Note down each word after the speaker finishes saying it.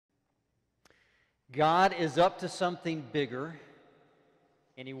God is up to something bigger,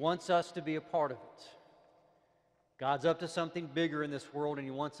 and He wants us to be a part of it. God's up to something bigger in this world, and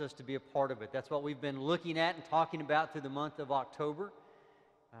He wants us to be a part of it. That's what we've been looking at and talking about through the month of October.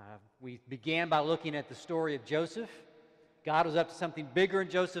 We began by looking at the story of Joseph. God was up to something bigger in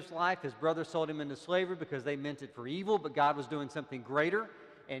Joseph's life. His brothers sold him into slavery because they meant it for evil, but God was doing something greater,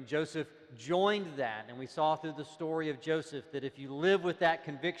 and Joseph joined that. And we saw through the story of Joseph that if you live with that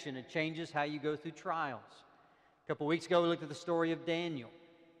conviction, it changes how you go through trials. A couple weeks ago, we looked at the story of Daniel.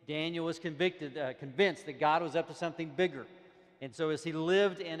 Daniel was convinced that God was up to something bigger. And so as he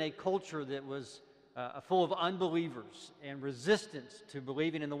lived in a culture that was full of unbelievers and resistance to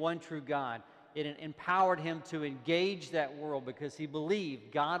believing in the one true God, it empowered him to engage that world because he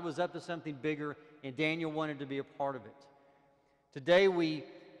believed God was up to something bigger and Daniel wanted to be a part of it. Today we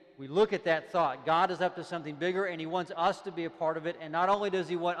look at that thought. God is up to something bigger and He wants us to be a part of it. And not only does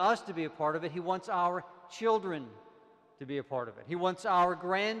He want us to be a part of it, He wants our children to be a part of it. He wants our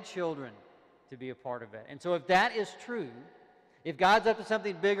grandchildren to be a part of it. And so if that is true, if God's up to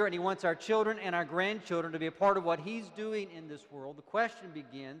something bigger and He wants our children and our grandchildren to be a part of what He's doing in this world, the question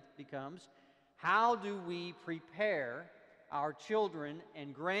becomes, how do we prepare our children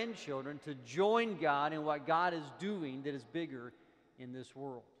and grandchildren to join God in what God is doing that is bigger in this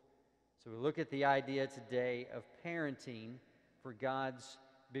world? So we look at the idea today of parenting for God's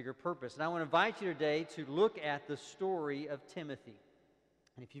bigger purpose. And I want to invite you today to look at the story of Timothy.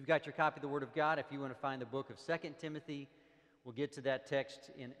 And if you've got your copy of the Word of God, if you want to find the book of 2 Timothy, we'll get to that text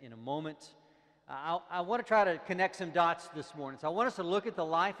in a moment. I want to try to connect some dots this morning. So I want us to look at the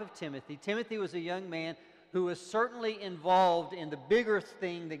life of Timothy. Timothy was a young man who was certainly involved in the bigger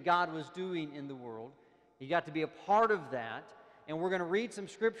thing that God was doing in the world. He got to be a part of that. And we're going to read some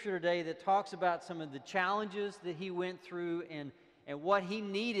scripture today that talks about some of the challenges that he went through and what he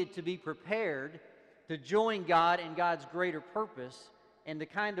needed to be prepared to join God in God's greater purpose and to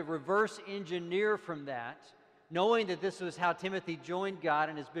kind of reverse engineer from that, knowing that this was how Timothy joined God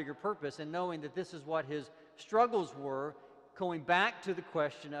in His bigger purpose and knowing that this is what his struggles were, going back to the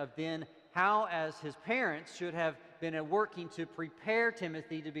question of then how, as his parents, should have been working to prepare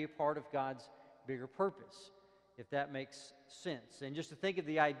Timothy to be a part of God's bigger purpose, if that makes sense. And just to think of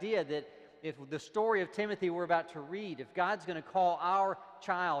the idea that if the story of Timothy we're about to read, if God's going to call our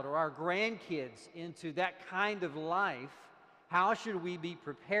child or our grandkids into that kind of life, how should we be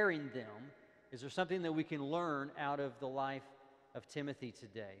preparing them? Is there something that we can learn out of the life of Timothy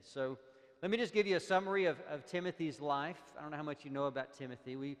today? So let me just give you a summary of Timothy's life. I don't know how much you know about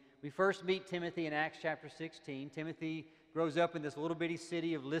Timothy. We first meet Timothy in Acts chapter 16. Timothy grows up in this little bitty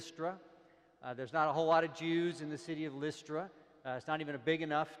city of Lystra. There's not a whole lot of Jews in the city of Lystra. It's not even big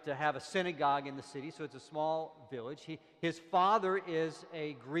enough to have a synagogue in the city, so it's a small village. His father is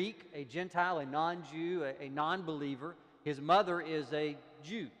a Greek, a Gentile, a non-Jew, a non-believer. His mother is a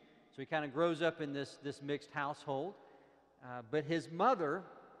Jew. So he kind of grows up in this mixed household. But his mother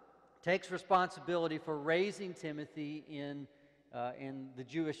takes responsibility for raising Timothy in the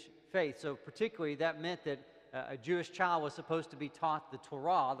Jewish faith. So particularly that meant that a Jewish child was supposed to be taught the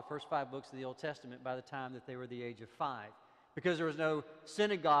Torah, the first 5 books of the Old Testament, by the time that they were the age of 5. Because there was no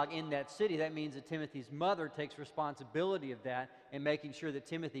synagogue in that city, that means that Timothy's mother takes responsibility of that and making sure that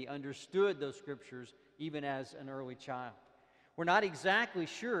Timothy understood those scriptures even as an early child. We're not exactly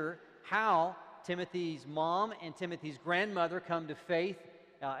sure how Timothy's mom and Timothy's grandmother come to faith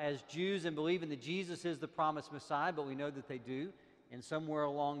as Jews and believing that Jesus is the promised Messiah, but we know that they do, and somewhere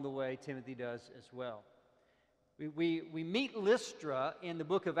along the way Timothy does as well. We meet Lystra in the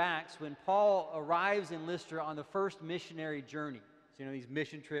book of Acts when Paul arrives in Lystra on the first missionary journey. So, these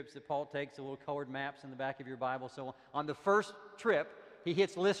mission trips that Paul takes, the little colored maps in the back of your Bible. So on the first trip, he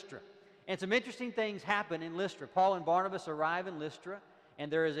hits Lystra. And some interesting things happen in Lystra. Paul and Barnabas arrive in Lystra,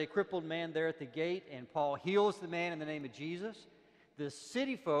 and there is a crippled man there at the gate, and Paul heals the man in the name of Jesus. The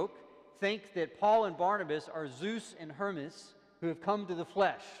city folk think that Paul and Barnabas are Zeus and Hermes who have come to the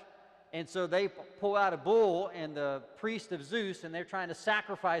flesh. And so they pull out a bull and the priest of Zeus, and they're trying to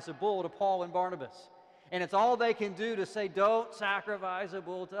sacrifice a bull to Paul and Barnabas. And it's all they can do to say, don't sacrifice a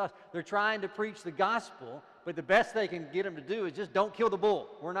bull to us. They're trying to preach the gospel, but the best they can get them to do is just don't kill the bull.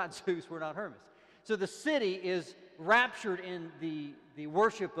 We're not Zeus, we're not Hermes. So the city is raptured in the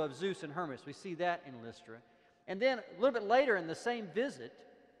worship of Zeus and Hermes. We see that in Lystra. And then a little bit later in the same visit,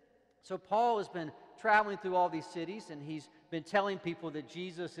 so Paul has been traveling through all these cities, and he's been telling people that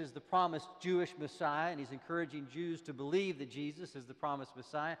Jesus is the promised Jewish Messiah, and he's encouraging Jews to believe that Jesus is the promised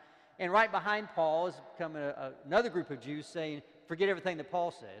Messiah. And right behind Paul is coming another group of Jews saying, forget everything that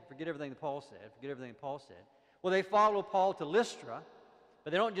Paul said, forget everything that Paul said, forget everything that Paul said. Well, they follow Paul to Lystra,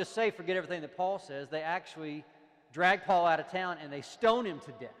 But they don't just say, forget everything that Paul says. They actually drag Paul out of town and they stone him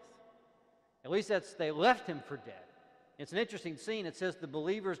to death. At least they left him for dead. It's an interesting scene. It says the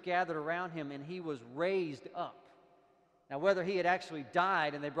believers gathered around him and he was raised up. Now, whether he had actually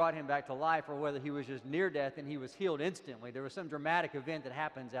died and they brought him back to life, or whether he was just near death and he was healed instantly, there was some dramatic event that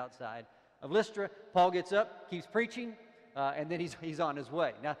happens outside of Lystra. Paul gets up, keeps preaching, and then he's on his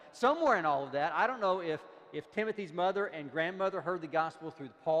way. Now, somewhere in all of that, I don't know if Timothy's mother and grandmother heard the gospel through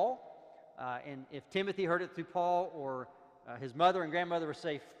Paul, and if Timothy heard it through Paul, or his mother and grandmother were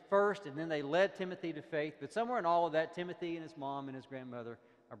saved first, and then they led Timothy to faith. But somewhere in all of that, Timothy and his mom and his grandmother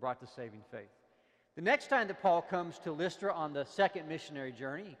are brought to saving faith. The next time that Paul comes to Lystra on the second missionary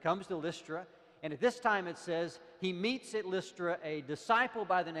journey, he comes to Lystra, and at this time it says he meets at Lystra a disciple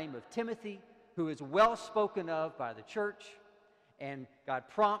by the name of Timothy, who is well spoken of by the church, and God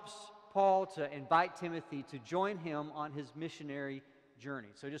prompts Paul to invite Timothy to join him on his missionary journey.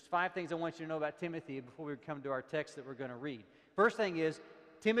 So just 5 things I want you to know about Timothy before we come to our text that we're going to read. First thing is,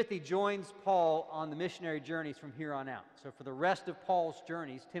 Timothy joins Paul on the missionary journeys from here on out. So for the rest of Paul's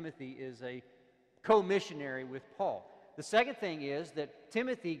journeys, Timothy is a co-missionary with Paul. The second thing is that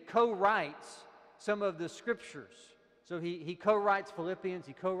Timothy co-writes some of the scriptures. So he co-writes Philippians,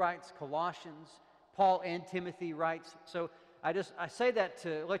 he co-writes Colossians, Paul and Timothy writes. So I say that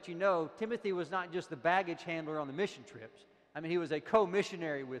to let you know, Timothy was not just the baggage handler on the mission trips. I mean, he was a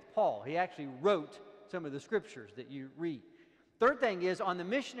co-missionary with Paul. He actually wrote some of the scriptures that you read. Third thing is, on the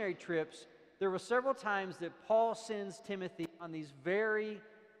missionary trips, there were several times that Paul sends Timothy on these very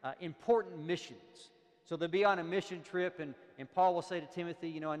important missions. So they'll be on a mission trip, and Paul will say to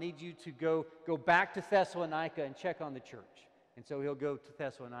Timothy, I need you to go back to Thessalonica and check on the church. And so he'll go to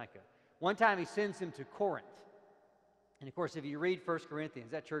Thessalonica. One time he sends him to Corinth. And of course, if you read 1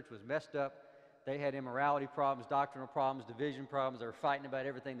 Corinthians, that church was messed up. They had immorality problems, doctrinal problems, division problems. They were fighting about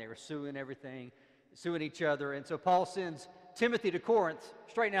everything. They were suing everything, suing each other. And so Paul sends Timothy to Corinth,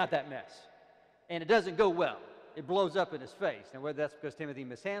 straighten out that mess. And it doesn't go well. It blows up in his face. Now, whether that's because Timothy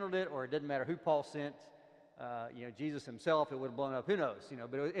mishandled it, or it doesn't matter who Paul sent, Jesus himself, it would have blown up. Who knows?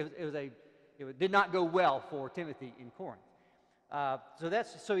 But it did not go well for Timothy in Corinth.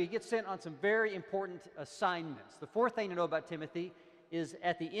 So he gets sent on some very important assignments. The fourth thing to know about Timothy is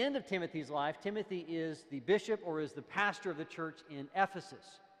at the end of Timothy's life, Timothy is the bishop or is the pastor of the church in Ephesus.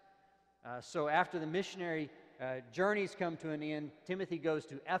 So after the missionary journeys come to an end, Timothy goes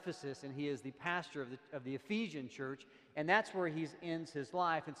to Ephesus, and he is the pastor of the Ephesian church, and that's where he ends his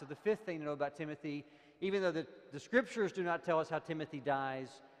life. And so the fifth thing to know about Timothy, even though the scriptures do not tell us how Timothy dies,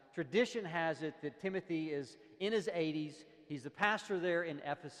 tradition has it that Timothy is in his 80s. He's the pastor there in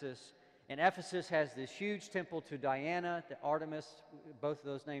Ephesus, and Ephesus has this huge temple to Diana, to Artemis. Both of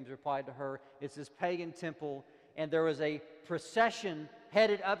those names are applied to her. It's this pagan temple, and there was a procession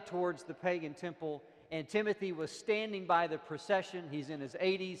headed up towards the pagan temple, and Timothy was standing by the procession. He's in his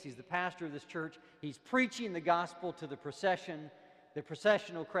 80s. He's the pastor of this church. He's preaching the gospel to the procession. The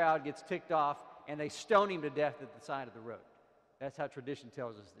processional crowd gets ticked off, and they stone him to death at the side of the road. That's how tradition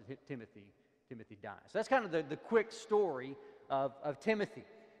tells us that Timothy dies. So that's kind of the quick story of Timothy.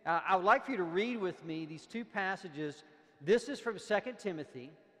 I would like for you to read with me these 2 passages. This is from 2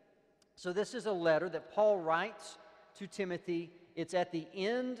 Timothy. So this is a letter that Paul writes to Timothy. It's at the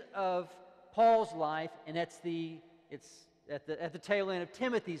end of Paul's life, and it's at the tail end of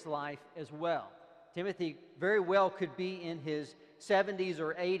Timothy's life as well. Timothy very well could be in his 70s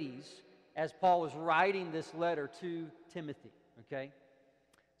or 80s as Paul was writing this letter to Timothy, okay?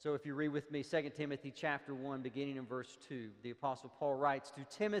 So if you read with me 2 Timothy chapter 1, beginning in verse 2, the Apostle Paul writes, "To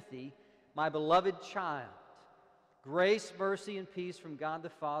Timothy, my beloved child, grace, mercy, and peace from God the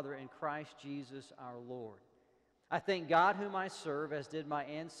Father and Christ Jesus our Lord. I thank God whom I serve, as did my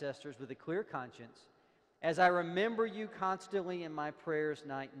ancestors, with a clear conscience, as I remember you constantly in my prayers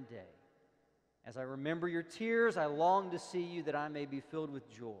night and day. As I remember your tears, I long to see you, that I may be filled with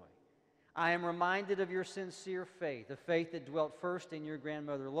joy. I am reminded of your sincere faith, a faith that dwelt first in your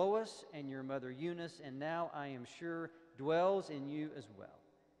grandmother Lois and your mother Eunice, and now I am sure dwells in you as well.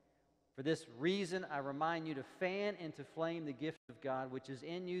 For this reason, I remind you to fan into flame the gift of God, which is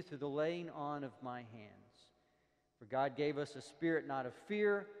in you through the laying on of my hands. For God gave us a spirit not of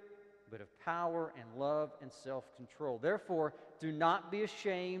fear, but of power and love and self-control. Therefore, do not be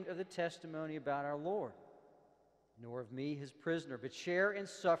ashamed of the testimony about our Lord, nor of me, his prisoner, but share in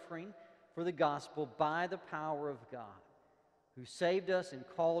suffering for the gospel by the power of God, who saved us and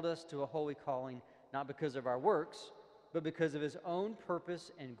called us to a holy calling, not because of our works, but because of his own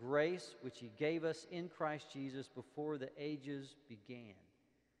purpose and grace, which he gave us in Christ Jesus before the ages began,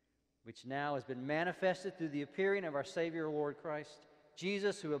 which now has been manifested through the appearing of our Savior, Lord Christ,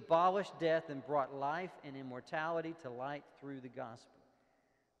 Jesus, who abolished death and brought life and immortality to light through the gospel,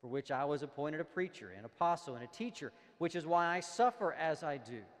 for which I was appointed a preacher, an apostle, and a teacher, which is why I suffer as I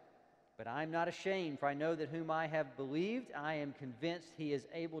do. But I am not ashamed, for I know that whom I have believed, I am convinced he is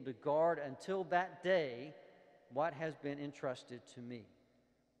able to guard until that day what has been entrusted to me.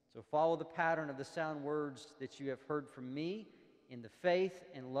 So follow the pattern of the sound words that you have heard from me in the faith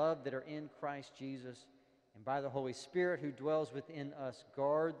and love that are in Christ Jesus, and by the Holy Spirit who dwells within us,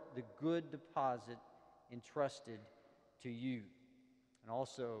 guard the good deposit entrusted to you. And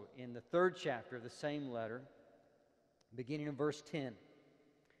also in the 3rd chapter of the same letter, beginning in verse 10,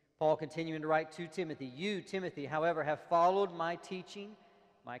 Paul continuing to write to Timothy, you, Timothy, however, have followed my teaching,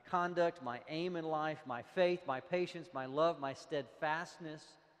 my conduct, my aim in life, my faith, my patience, my love, my steadfastness,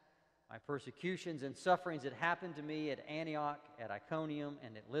 my persecutions and sufferings that happened to me at Antioch, at Iconium,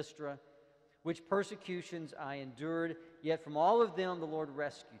 and at Lystra, which persecutions I endured, yet from all of them the Lord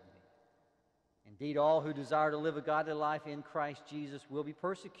rescued me. Indeed, all who desire to live a godly life in Christ Jesus will be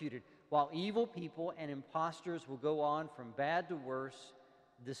persecuted, while evil people and impostors will go on from bad to worse,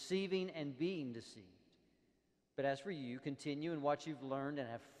 deceiving and being deceived. But as for you, continue in what you've learned and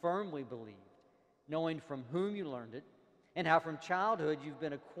have firmly believed, knowing from whom you learned it, and how from childhood you've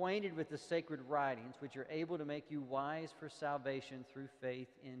been acquainted with the sacred writings, which are able to make you wise for salvation through faith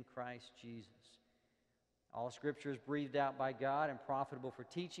in Christ Jesus. All Scripture is breathed out by God and profitable for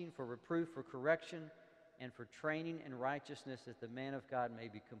teaching, for reproof, for correction, and for training in righteousness, that the man of God may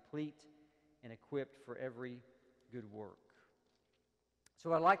be complete and equipped for every good work.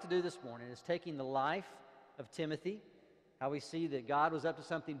 So what I'd like to do this morning is taking the life of Timothy, how we see that God was up to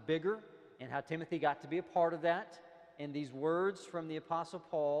something bigger, and how Timothy got to be a part of that, and these words from the Apostle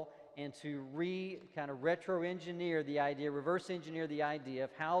Paul, and to retro-engineer the idea, reverse-engineer the idea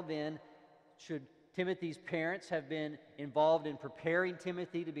of how then should Timothy's parents have been involved in preparing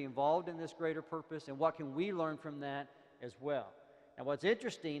Timothy to be involved in this greater purpose, and what can we learn from that as well. Now what's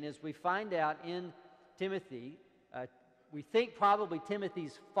interesting is we find out in Timothy, we think probably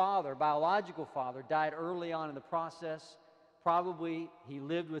Timothy's father, biological father, died early on in the process. Probably he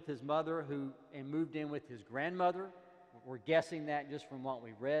lived with his mother and moved in with his grandmother. We're guessing that just from what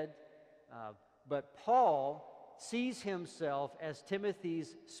we read. But Paul sees himself as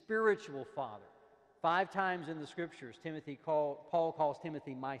Timothy's spiritual father. 5 times in the Scriptures, Paul calls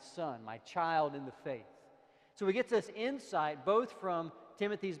Timothy my son, my child in the faith. So we get this insight both from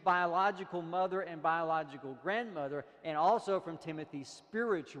Timothy's biological mother and biological grandmother, and also from Timothy's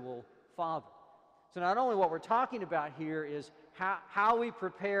spiritual father. So not only what we're talking about here is how we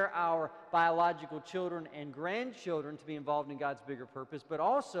prepare our biological children and grandchildren to be involved in God's bigger purpose, but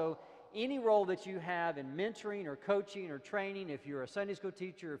also any role that you have in mentoring or coaching or training, if you're a Sunday school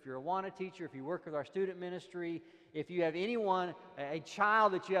teacher, if you're a Awana teacher, if you work with our student ministry, if you have anyone, a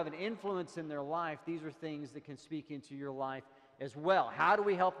child that you have an influence in their life, these are things that can speak into your life as well. How do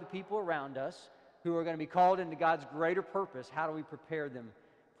we help the people around us who are going to be called into God's greater purpose? How do we prepare them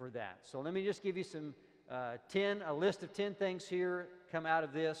for that? So let me just give you some a list of 10 things here come out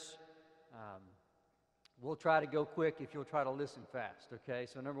of this. We'll try to go quick if you'll try to listen fast, okay?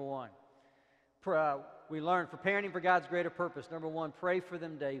 So number 1, we learned preparing for God's greater purpose. Number 1, pray for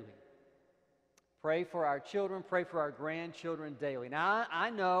them daily. Pray for our children, pray for our grandchildren daily. Now,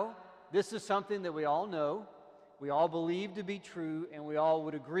 I know this is something that we all know, we all believe to be true, and we all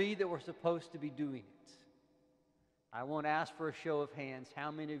would agree that we're supposed to be doing it. I won't ask for a show of hands. How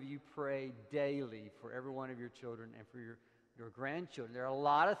many of you pray daily for every one of your children and for your grandchildren? There are a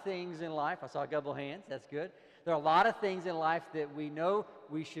lot of things in life. I saw a couple of hands. That's good. There are a lot of things in life that we know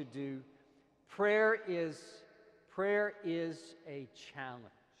we should do. Prayer is a challenge.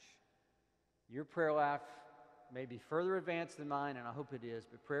 Your prayer life may be further advanced than mine, and I hope it is,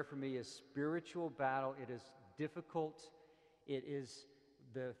 but prayer for me is spiritual battle. It is difficult. It is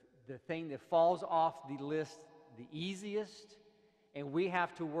the thing that falls off the list the easiest, and we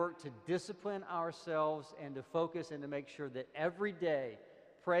have to work to discipline ourselves and to focus and to make sure that every day,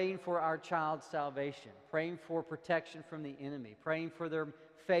 praying for our child's salvation, praying for protection from the enemy, praying for their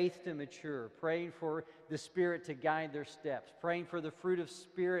faith to mature, praying for the Spirit to guide their steps, praying for the fruit of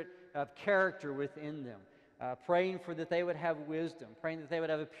Spirit of character within them, praying for that they would have wisdom, praying that they would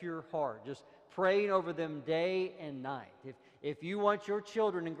have a pure heart, just praying over them day and night. If you want your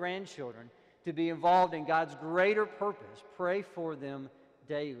children and grandchildren to be involved in God's greater purpose, pray for them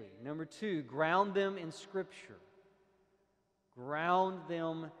daily. Number 2, ground them in Scripture. Ground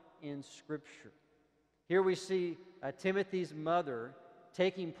them in Scripture. Here we see Timothy's mother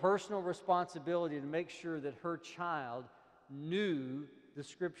taking personal responsibility to make sure that her child knew the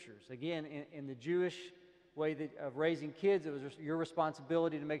Scriptures. Again, in the Jewish way of raising kids. It was your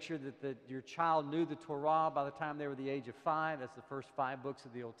responsibility to make sure that your child knew the Torah by the time they were the age of 5. That's the first 5 books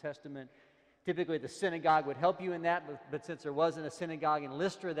of the Old Testament. Typically, the synagogue would help you in that, but since there wasn't a synagogue in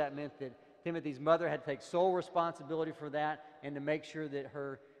Lystra, that meant that Timothy's mother had to take sole responsibility for that and to make sure that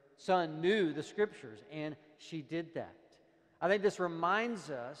her son knew the Scriptures, and she did that. I think this reminds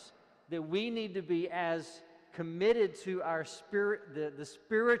us that we need to be as committed to our the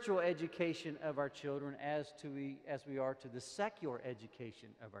spiritual education of our children as we are to the secular education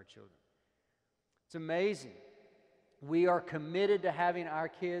of our children. It's amazing. We are committed to having our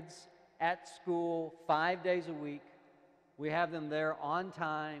kids at school 5 days a week. We have them there on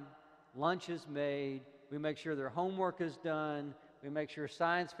time. Lunch is made. We make sure their homework is done. We make sure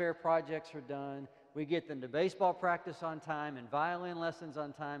science fair projects are done. We get them to baseball practice on time, and violin lessons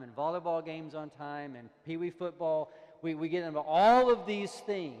on time, and volleyball games on time, and pee-wee football. We get them to all of these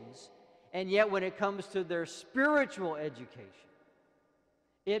things, and yet when it comes to their spiritual education,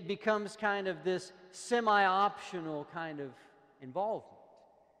 it becomes kind of this semi-optional kind of involvement.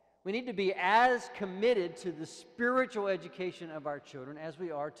 We need to be as committed to the spiritual education of our children as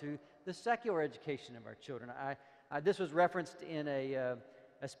we are to the secular education of our children. This was referenced in a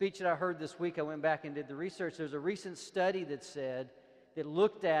speech that I heard this week. I went back and did the research. There's a recent study that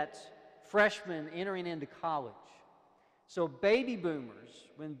looked at freshmen entering into college. So baby boomers,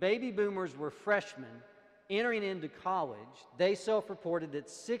 when baby boomers were freshmen entering into college, they self-reported that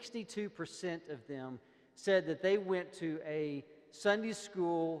 62% of them said that they went to a Sunday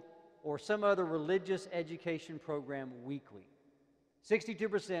school or some other religious education program weekly.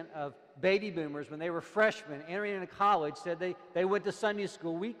 62% of baby boomers, when they were freshmen entering into college, said they went to Sunday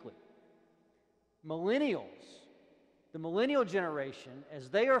school weekly. Millennials, the millennial generation, as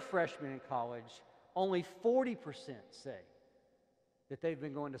they are freshmen in college, only 40% say that they've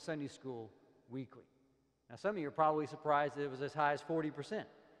been going to Sunday school weekly. Now, some of you are probably surprised that it was as high as 40%,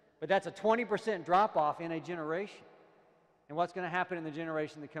 but that's a 20% drop-off in a generation. And what's going to happen in the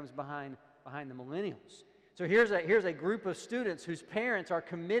generation that comes behind the millennials? So here's a group of students whose parents are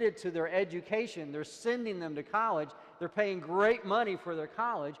committed to their education. They're sending them to college. They're paying great money for their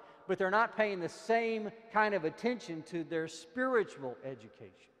college, but they're not paying the same kind of attention to their spiritual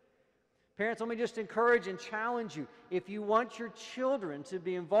education. Parents, let me just encourage and challenge you. If you want your children to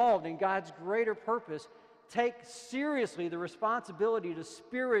be involved in God's greater purpose, take seriously the responsibility to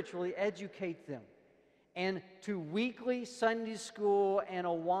spiritually educate them and to weekly Sunday school and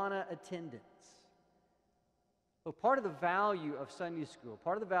Awana attendance. Well, part of the value of Sunday school,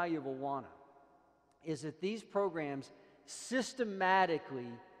 part of the value of Awana, is that these programs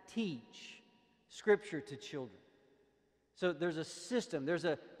systematically teach Scripture to children. So there's a system, there's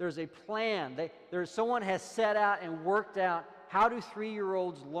a plan. Someone has set out and worked out how do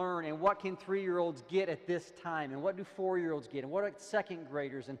 3-year-olds learn, and what can 3-year-olds get at this time, and what do 4-year-olds get, and what are second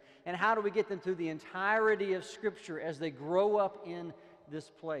graders, and how do we get them through the entirety of Scripture as they grow up in this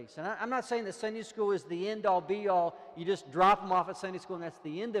place. And I'm not saying that Sunday school is the end-all, be-all. You just drop them off at Sunday school and that's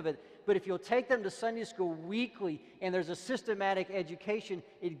the end of it. But if you'll take them to Sunday school weekly and there's a systematic education,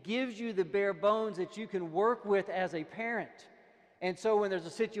 it gives you the bare bones that you can work with as a parent. And so when there's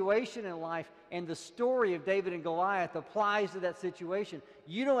a situation in life and the story of David and Goliath applies to that situation,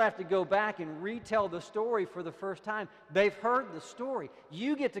 you don't have to go back and retell the story for the first time. They've heard the story.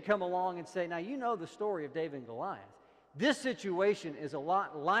 You get to come along and say, now you know the story of David and Goliath. This situation is a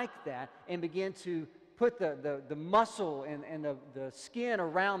lot like that, and begin to put the muscle and the skin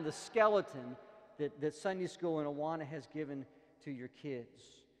around the skeleton that Sunday school and Awana has given to your kids.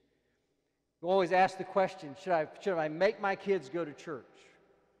 We always ask the question, should I make my kids go to church?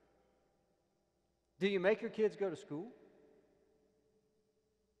 Do you make your kids go to school?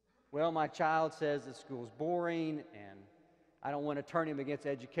 Well, my child says that school's boring, and I don't want to turn him against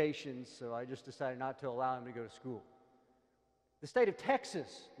education, so I just decided not to allow him to go to school. The state of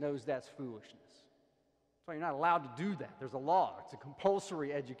Texas knows that's foolishness. So you're not allowed to do that. There's a law. It's a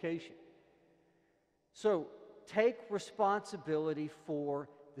compulsory education. So take responsibility for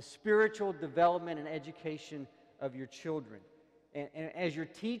the spiritual development and education of your children. And as you're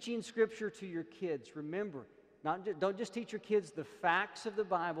teaching Scripture to your kids, remember, don't just teach your kids the facts of the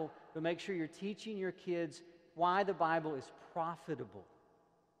Bible, but make sure you're teaching your kids why the Bible is profitable.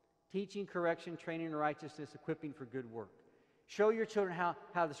 Teaching, correction, training in righteousness, equipping for good work. Show your children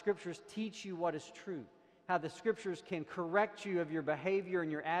how the Scriptures teach you what is true, how the Scriptures can correct you of your behavior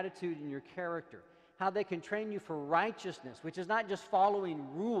and your attitude and your character, how they can train you for righteousness, which is not just following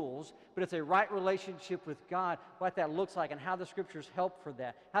rules, but it's a right relationship with God, what that looks like, and how the Scriptures help for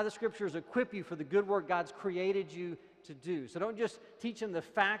that, how the Scriptures equip you for the good work God's created you to do. So don't just teach them the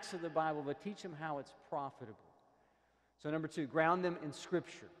facts of the Bible, but teach them how it's profitable. So number 2, ground them in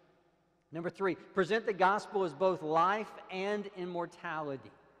Scripture. Number 3, present the gospel as both life and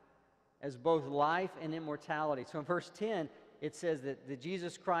immortality. As both life and immortality. So in verse 10, it says that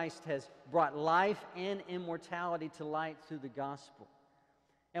Jesus Christ has brought life and immortality to light through the gospel.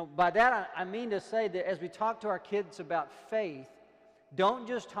 And by that, I mean to say that as we talk to our kids about faith, don't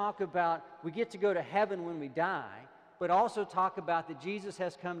just talk about we get to go to heaven when we die, but also talk about that Jesus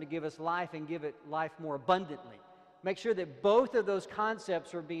has come to give us life and give it life more abundantly. Make sure that both of those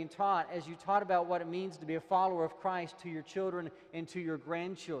concepts are being taught as you taught about what it means to be a follower of Christ to your children and to your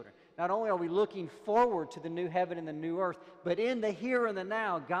grandchildren. Not only are we looking forward to the new heaven and the new earth, but in the here and the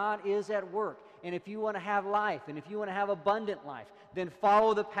now, God is at work. And if you want to have life, and if you want to have abundant life, then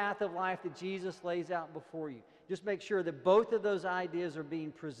follow the path of life that Jesus lays out before you. Just make sure that both of those ideas are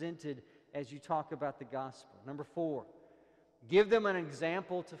being presented as you talk about the gospel. Number 4, give them an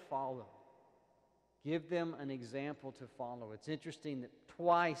example to follow. Give them an example to follow. It's interesting that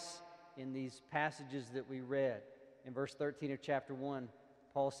twice in these passages that we read, in verse 13 of chapter 1,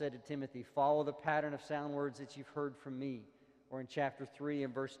 Paul said to Timothy, follow the pattern of sound words that you've heard from me. Or in chapter 3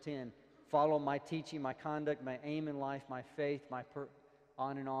 and verse 10, follow my teaching, my conduct, my aim in life, my faith,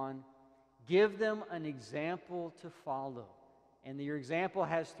 on and on. Give them an example to follow. And your example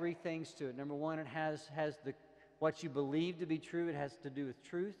has 3 things to it. Number 1, it has what you believe to be true. It has to do with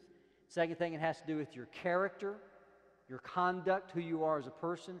truth. Second thing, it has to do with your character, your conduct, who you are as a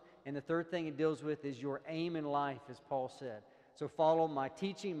person. And the third thing it deals with is your aim in life, as Paul said. So follow my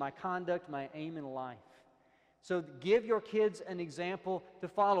teaching, my conduct, my aim in life. So give your kids an example to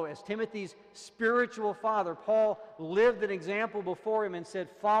follow. As Timothy's spiritual father, Paul lived an example before him and said,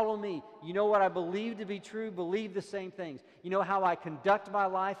 follow me. You know what I believe to be true, believe the same things. You know how I conduct my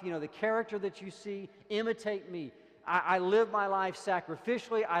life, you know the character that you see, imitate me. I live my life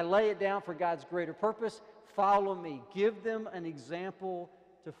sacrificially. I lay it down for God's greater purpose. Follow me. Give them an example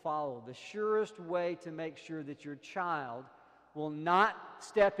to follow. The surest way to make sure that your child will not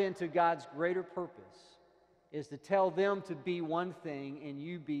step into God's greater purpose is to tell them to be one thing and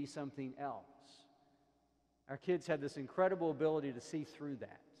you be something else. Our kids have this incredible ability to see through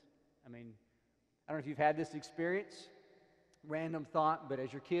that. I mean, I don't know if you've had this experience. Random thought, but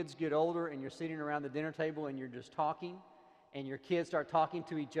as your kids get older and you're sitting around the dinner table and you're just talking, and your kids start talking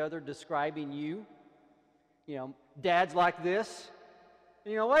to each other, describing you, dad's like this,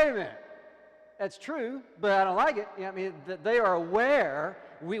 and wait a minute, that's true, but I don't like it. They are aware.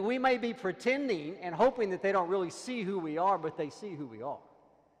 We may be pretending and hoping that they don't really see who we are, but they see who we are.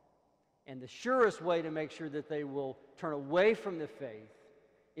 And the surest way to make sure that they will turn away from the faith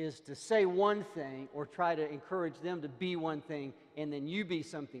is to say one thing or try to encourage them to be one thing and then you be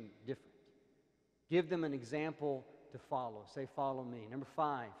something different. Give them an example to follow. Say, follow me. Number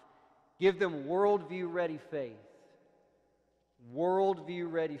 5, give them worldview-ready faith.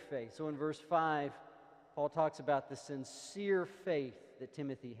 Worldview-ready faith. So in verse 5, Paul talks about the sincere faith that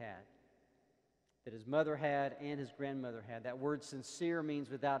Timothy had, that his mother had and his grandmother had. That word sincere means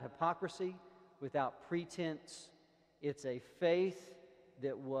without hypocrisy, without pretense. It's a faith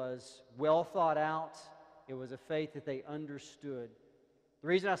that was well thought out. It was a faith that they understood. The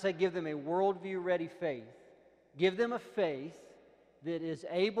reason I say give them a worldview-ready faith, give them a faith that is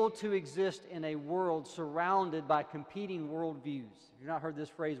able to exist in a world surrounded by competing worldviews. If you've not heard this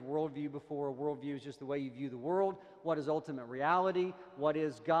phrase worldview before, a worldview is just the way you view the world. What is ultimate reality? What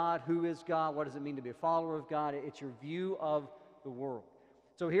is God? Who is God? What does it mean to be a follower of God? It's your view of the world.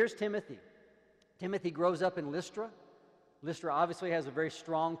 So here's Timothy. Timothy grows up in Lystra. Lystra obviously has a very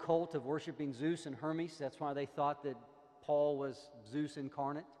strong cult of worshiping Zeus and Hermes. That's why they thought that Paul was Zeus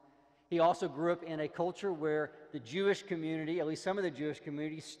incarnate. He also grew up in a culture where the Jewish community, at least some of the Jewish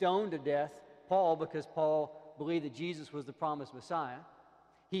community, stoned to death Paul because Paul believed that Jesus was the promised Messiah.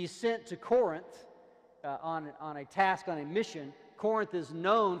 He's sent to Corinth on a task, on a mission. Corinth is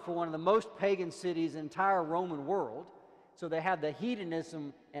known for one of the most pagan cities in the entire Roman world. So they have the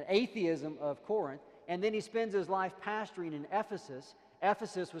hedonism and atheism of Corinth. And then he spends his life pastoring in Ephesus.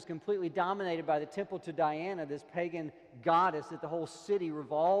 Ephesus was completely dominated by the temple to Diana, this pagan goddess that the whole city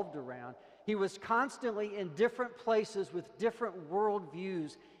revolved around. He was constantly in different places with different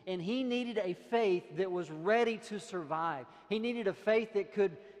worldviews, and he needed a faith that was ready to survive. He needed a faith that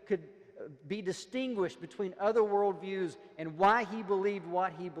could be distinguished between other worldviews and why he believed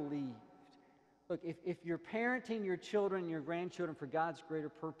what he believed. Look, if you're parenting your children and your grandchildren for God's greater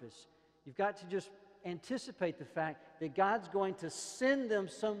purpose, you've got to just anticipate the fact that God's going to send them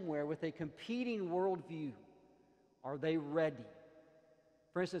somewhere with a competing worldview. Are they ready?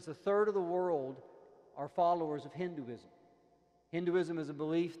 For instance, a third of the world are followers of Hinduism. Hinduism is a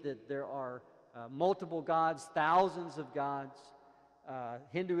belief that there are multiple gods, thousands of gods.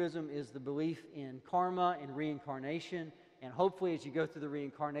 Hinduism is the belief in karma and reincarnation, and hopefully as you go through the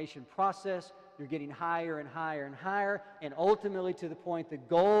reincarnation process, you're getting higher and higher and higher, and ultimately to the point the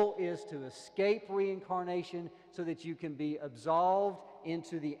goal is to escape reincarnation so that you can be absolved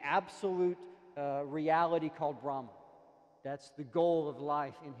into the absolute reality called Brahman. That's the goal of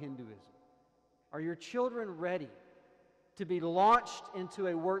life in Hinduism. Are your children ready to be launched into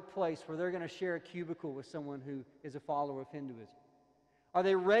a workplace where they're going to share a cubicle with someone who is a follower of Hinduism? Are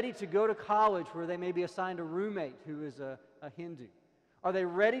they ready to go to college where they may be assigned a roommate who is a Hindu? Are they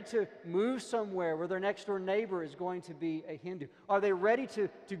ready to move somewhere where their next door neighbor is going to be a Hindu? Are they ready to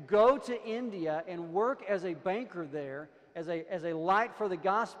go to India and work as a banker there, as a light for the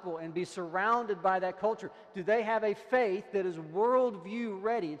gospel, and be surrounded by that culture? Do they have a faith that is worldview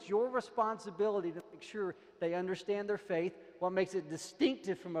ready? It's your responsibility to make sure they understand their faith, what makes it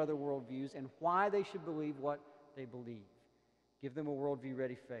distinctive from other worldviews, and why they should believe what they believe. Give them a worldview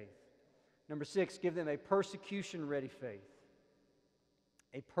ready faith. Number 6, give them a persecution ready faith.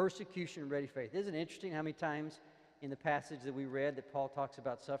 A persecution ready faith. Isn't it interesting how many times in the passage that we read that Paul talks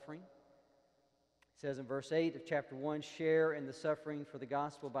about suffering? It says in verse 8 of chapter 1, share in the suffering for the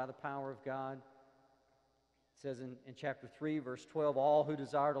gospel by the power of God. It says in chapter 3, verse 12, all who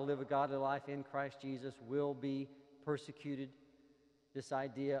desire to live a godly life in Christ Jesus will be persecuted. This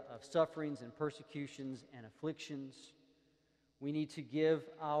idea of sufferings and persecutions and afflictions. We need to give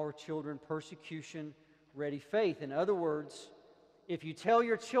our children persecution ready faith. In other words, if you tell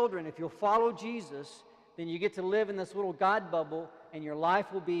your children, if you'll follow Jesus, then you get to live in this little God bubble, and your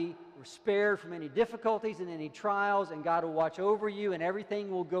life will be spared from any difficulties and any trials, and God will watch over you, and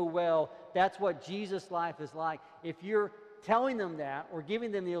everything will go well. That's what Jesus' life is like. If you're telling them that or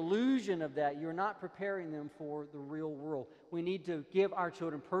giving them the illusion of that, you're not preparing them for the real world. We need to give our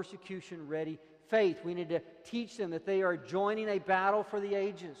children persecution-ready faith. We need to teach them that they are joining a battle for the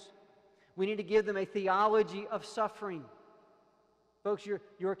ages. We need to give them a theology of suffering. Folks,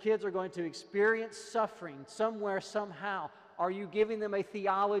 your kids are going to experience suffering somewhere, somehow. Are you giving them a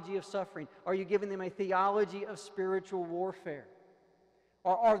theology of suffering? Are you giving them a theology of spiritual warfare?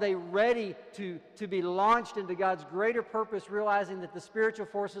 Or are they ready to be launched into God's greater purpose, realizing that the spiritual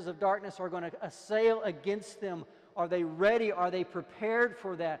forces of darkness are going to assail against them? Are they ready? Are they prepared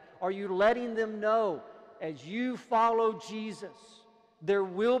for that? Are you letting them know, as you follow Jesus, there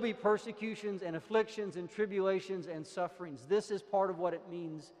will be persecutions and afflictions and tribulations and sufferings? This is part of what it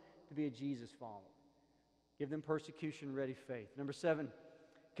means to be a Jesus follower. Give them persecution-ready faith. Number 7,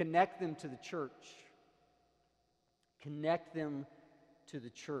 connect them to the church. Connect them to the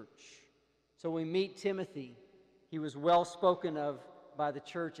church. So we meet Timothy. He was well spoken of by the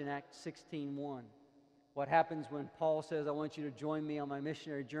church in Acts 16:1. What happens when Paul says, I want you to join me on my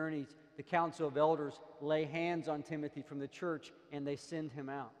missionary journeys? The council of elders lay hands on Timothy from the church, and they send him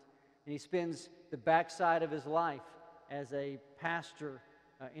out. And he spends the backside of his life as a pastor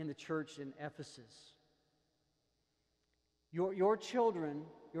in the church in Ephesus. Your children,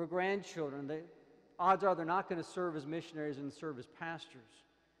 your grandchildren, odds are they're not going to serve as missionaries and serve as pastors.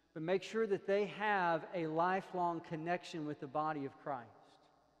 But make sure that they have a lifelong connection with the body of Christ.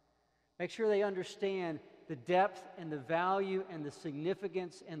 Make sure they understand the depth and the value and the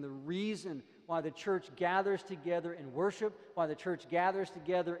significance and the reason why the church gathers together in worship, why the church gathers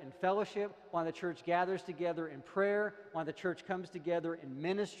together in fellowship, why the church gathers together in prayer, why the church comes together in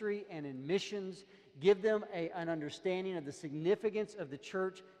ministry and in missions. Give them an understanding of the significance of the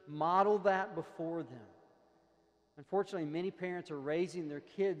church. Model that before them. Unfortunately, many parents are raising their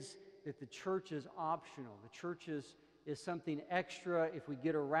kids that the church is optional. The church is something extra. If we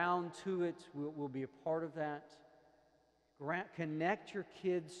get around to it, we'll be a part of that. Connect your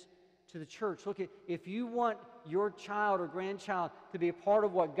kids to the church. Look, if you want your child or grandchild to be a part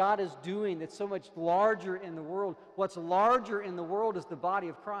of what God is doing that's so much larger in the world, what's larger in the world is the body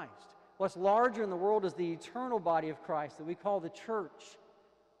of Christ. What's larger in the world is the eternal body of Christ that we call the church.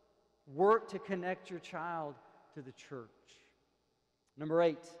 Work to connect your child to the church. Number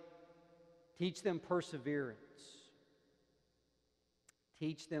 8, teach them perseverance.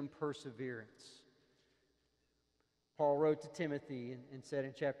 Teach them perseverance. Paul wrote to Timothy and said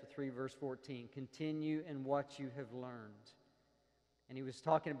in chapter 3, verse 14, continue in what you have learned. And he was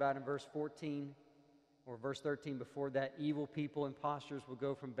talking about in verse 14 or verse 13 before that, evil people, impostors will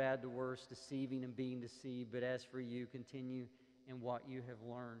go from bad to worse, deceiving and being deceived. But as for you, continue in what you have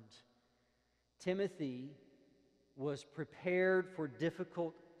learned. Timothy was prepared for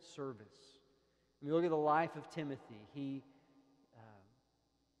difficult service. When you look at the life of Timothy,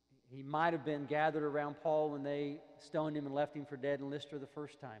 He might have been gathered around Paul when they stoned him and left him for dead in Lystra the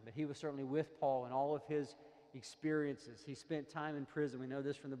first time, but he was certainly with Paul in all of his experiences. He spent time in prison. We know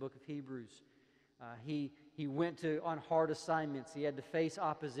this from the book of Hebrews. He went on hard assignments. He had to face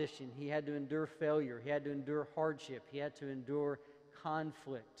opposition. He had to endure failure. He had to endure hardship. He had to endure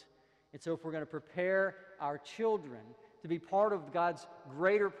conflict. And so if we're going to prepare our children to be part of God's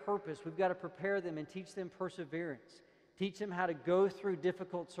greater purpose, we've got to prepare them and teach them perseverance. Teach them how to go through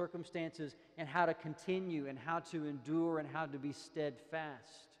difficult circumstances and how to continue and how to endure and how to be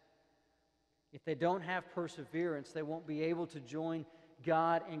steadfast. If they don't have perseverance, they won't be able to join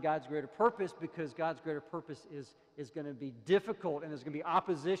God and God's greater purpose, because God's greater purpose is going to be difficult and there's going to be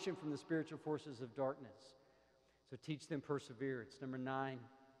opposition from the spiritual forces of darkness. So teach them perseverance. Number 9,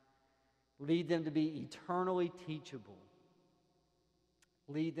 lead them to be eternally teachable.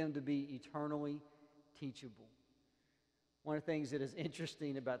 Lead them to be eternally teachable. One of the things that is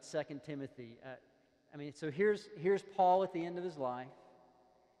interesting about 2 Timothy, so here's Paul at the end of his life.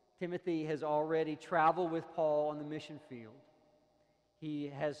 Timothy has already traveled with Paul on the mission field.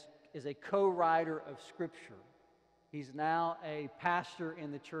 He is a co-writer of Scripture. He's now a pastor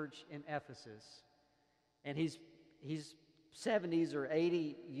in the church in Ephesus. And he's 70s or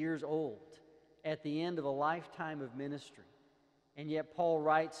 80 years old at the end of a lifetime of ministry. And yet Paul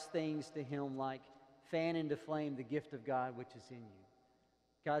writes things to him like, fan into flame the gift of God which is in you.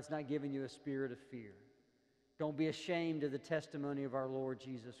 God's not giving you a spirit of fear. Don't be ashamed of the testimony of our Lord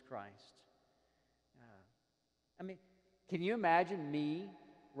Jesus Christ. Can you imagine me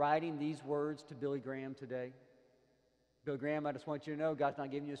writing these words to Billy Graham today? Billy Graham, I just want you to know God's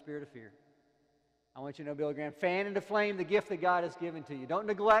not giving you a spirit of fear. I want you to know, Billy Graham, fan into flame the gift that God has given to you. Don't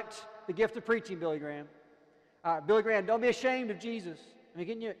neglect the gift of preaching, Billy Graham. Billy Graham, don't be ashamed of Jesus.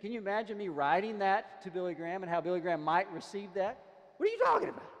 Can you imagine me writing that to Billy Graham and how Billy Graham might receive that? What are you talking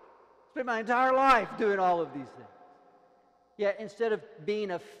about? I spent my entire life doing all of these things. Yet instead of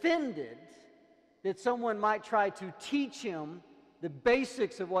being offended that someone might try to teach him the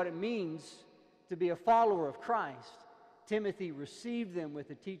basics of what it means to be a follower of Christ, Timothy received them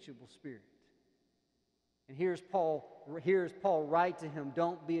with a teachable spirit. And here's Paul write to him,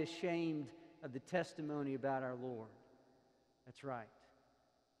 don't be ashamed of the testimony about our Lord. That's right.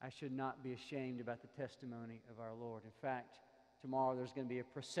 I should not be ashamed about the testimony of our Lord. In fact, tomorrow there's going to be a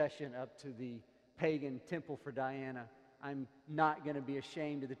procession up to the pagan temple for Diana. I'm not going to be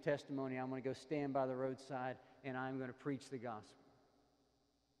ashamed of the testimony. I'm going to go stand by the roadside and I'm going to preach the gospel.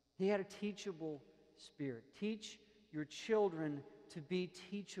 He had a teachable spirit. Teach your children to be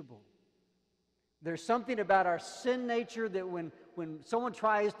teachable. There's something about our sin nature that when someone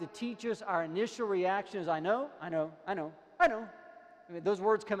tries to teach us, our initial reaction is, I know. Those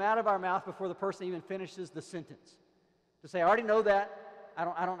words come out of our mouth before the person even finishes the sentence. To say, I already know that.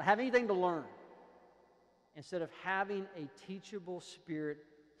 I don't have anything to learn. Instead of having a teachable spirit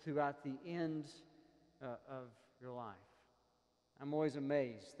throughout the ends of your life. I'm always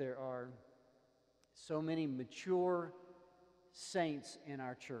amazed. There are so many mature saints in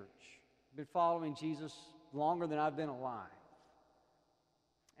our church. I've been following Jesus longer than I've been alive.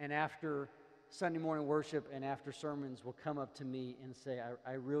 And after Sunday morning worship and after sermons will come up to me and say,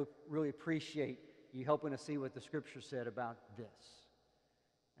 I really appreciate you helping us see what the Scripture said about this.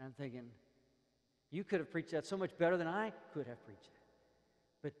 And I'm thinking, you could have preached that so much better than I could have preached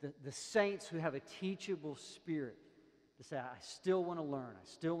it. But the saints who have a teachable spirit to say, I still want to learn, I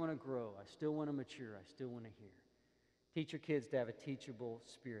still want to grow, I still want to mature, I still want to hear. Teach your kids to have a teachable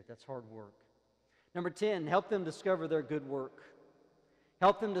spirit. That's hard work. Number 10, help them discover their good work.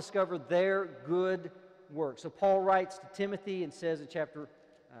 Help them discover their good work. So Paul writes to Timothy and says in chapter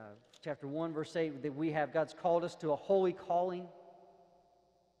 1, verse 8, that God's called us to a holy calling.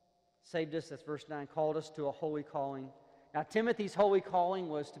 Saved us, that's verse 9, called us to a holy calling. Now Timothy's holy calling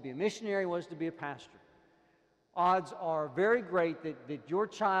was to be a missionary, was to be a pastor. Odds are very great that your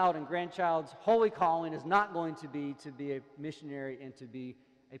child and grandchild's holy calling is not going to be a missionary and to be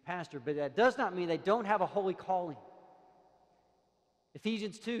a pastor. But that does not mean they don't have a holy calling.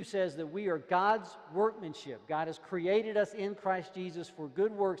 Ephesians 2 says that we are God's workmanship. God has created us in Christ Jesus for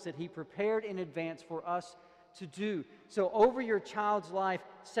good works that He prepared in advance for us to do. So over your child's life,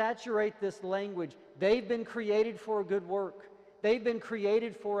 saturate this language. They've been created for a good work. They've been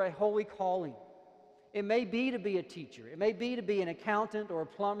created for a holy calling. It may be to be a teacher. It may be to be an accountant or a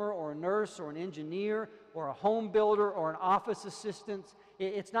plumber or a nurse or an engineer or a home builder or an office assistant.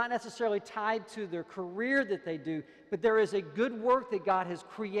 It's not necessarily tied to their career that they do, but there is a good work that God has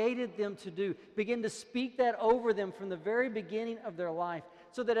created them to do. Begin to speak that over them from the very beginning of their life.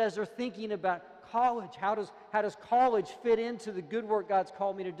 so that as they're thinking about college, how does college fit into the good work God's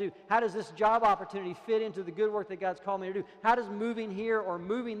called me to do? How does this job opportunity fit into the good work that God's called me to do? How does moving here or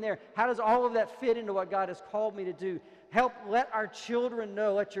moving there, how does all of that fit into what God has called me to do? Help let our children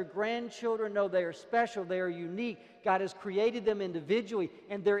know, let your grandchildren know they are special, they are unique. God has created them individually,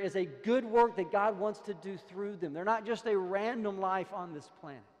 and there is a good work that God wants to do through them. They're not just a random life on this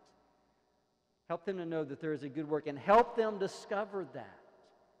planet. Help them to know that there is a good work, and help them discover that.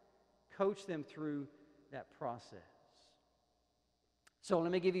 Coach them through that process. So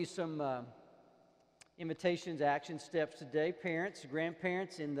let me give you some invitations, action steps today. Parents,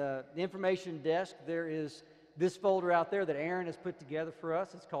 grandparents, in the information desk, there is this folder out there that Aaron has put together for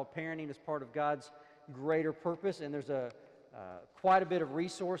us. It's called Parenting as Part of God's Greater Purpose, and there's quite a bit of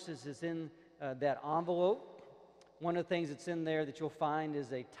resources is in that envelope. One of the things that's in there that you'll find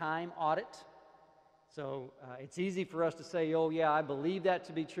is a time audit. So it's easy for us to say, oh yeah, I believe that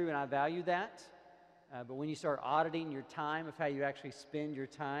to be true and I value that. But when you start auditing your time of how you actually spend your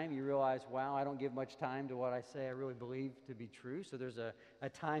time, you realize, wow, I don't give much time to what I say I really believe to be true. So there's a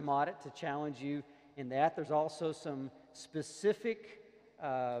time audit to challenge you in that. There's also some specific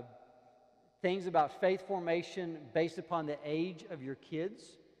things about faith formation based upon the age of your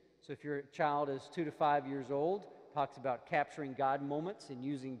kids. So if your child is 2 to 5 years old, talks about capturing God moments and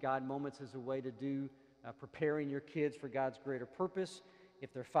using God moments as a way to do preparing your kids for God's greater purpose.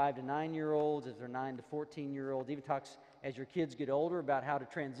 If they're 5 to 9-year-olds, if they're 9 to 14-year-olds, even talks as your kids get older about how to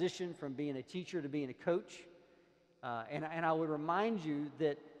transition from being a teacher to being a coach. And I would remind you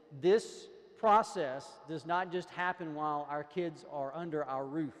that this process does not just happen while our kids are under our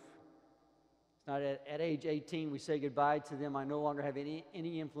roof. It's not at age 18 we say goodbye to them. I no longer have any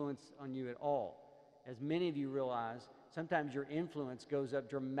influence on you at all. As many of you realize, sometimes your influence goes up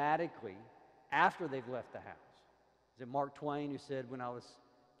dramatically after they've left the house. Is it Mark Twain who said, when I was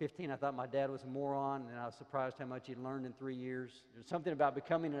 15, I thought my dad was a moron, and I was surprised how much he'd learned in 3 years. There's something about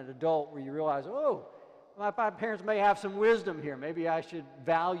becoming an adult where you realize, oh, my parents may have some wisdom here. Maybe I should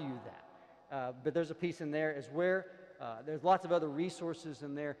value that. But there's a piece in there as where there's lots of other resources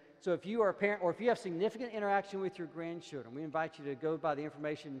in there. So if you are a parent, or if you have significant interaction with your grandchildren, we invite you to go by the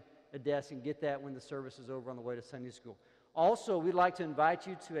information desk and get that when the service is over on the way to Sunday school. Also, we'd like to invite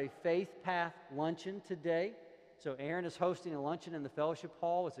you to a Faith Path luncheon today. So Aaron is hosting a luncheon in the fellowship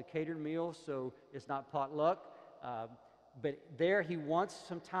hall. It's a catered meal, so it's not potluck. But there he wants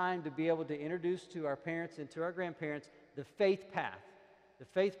some time to be able to introduce to our parents and to our grandparents the Faith Path. The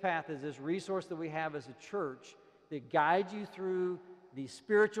Faith Path is this resource that we have as a church that guides you through the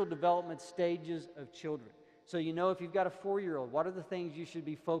spiritual development stages of children. So you know if you've got a 4-year-old, what are the things you should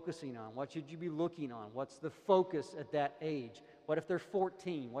be focusing on? What should you be looking on? What's the focus at that age? What if they're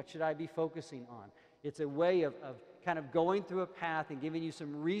 14? What should I be focusing on? It's a way of kind of going through a path and giving you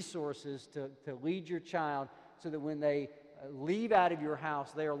some resources to lead your child so that when they leave out of your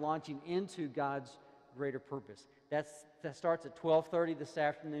house, they are launching into God's greater purpose. That starts at 12:30 this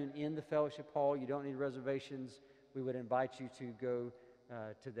afternoon in the fellowship hall. You don't need reservations. We would invite you to go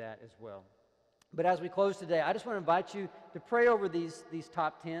to that as well. But as we close today, I just want to invite you to pray over these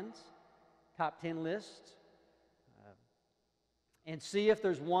top 10 lists, and see if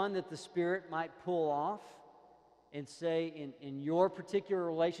there's one that the Spirit might pull off and say in your particular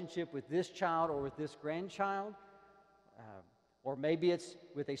relationship with this child or with this grandchild, or maybe it's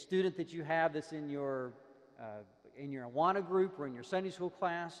with a student that you have that's in your Awana group or in your Sunday school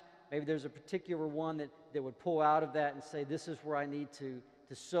class. Maybe there's a particular one that would pull out of that and say, this is where I need to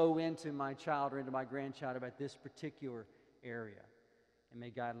sow into my child or into my grandchild about this particular area. And may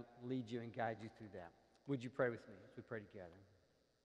God lead you and guide you through that. Would you pray with me as we pray together?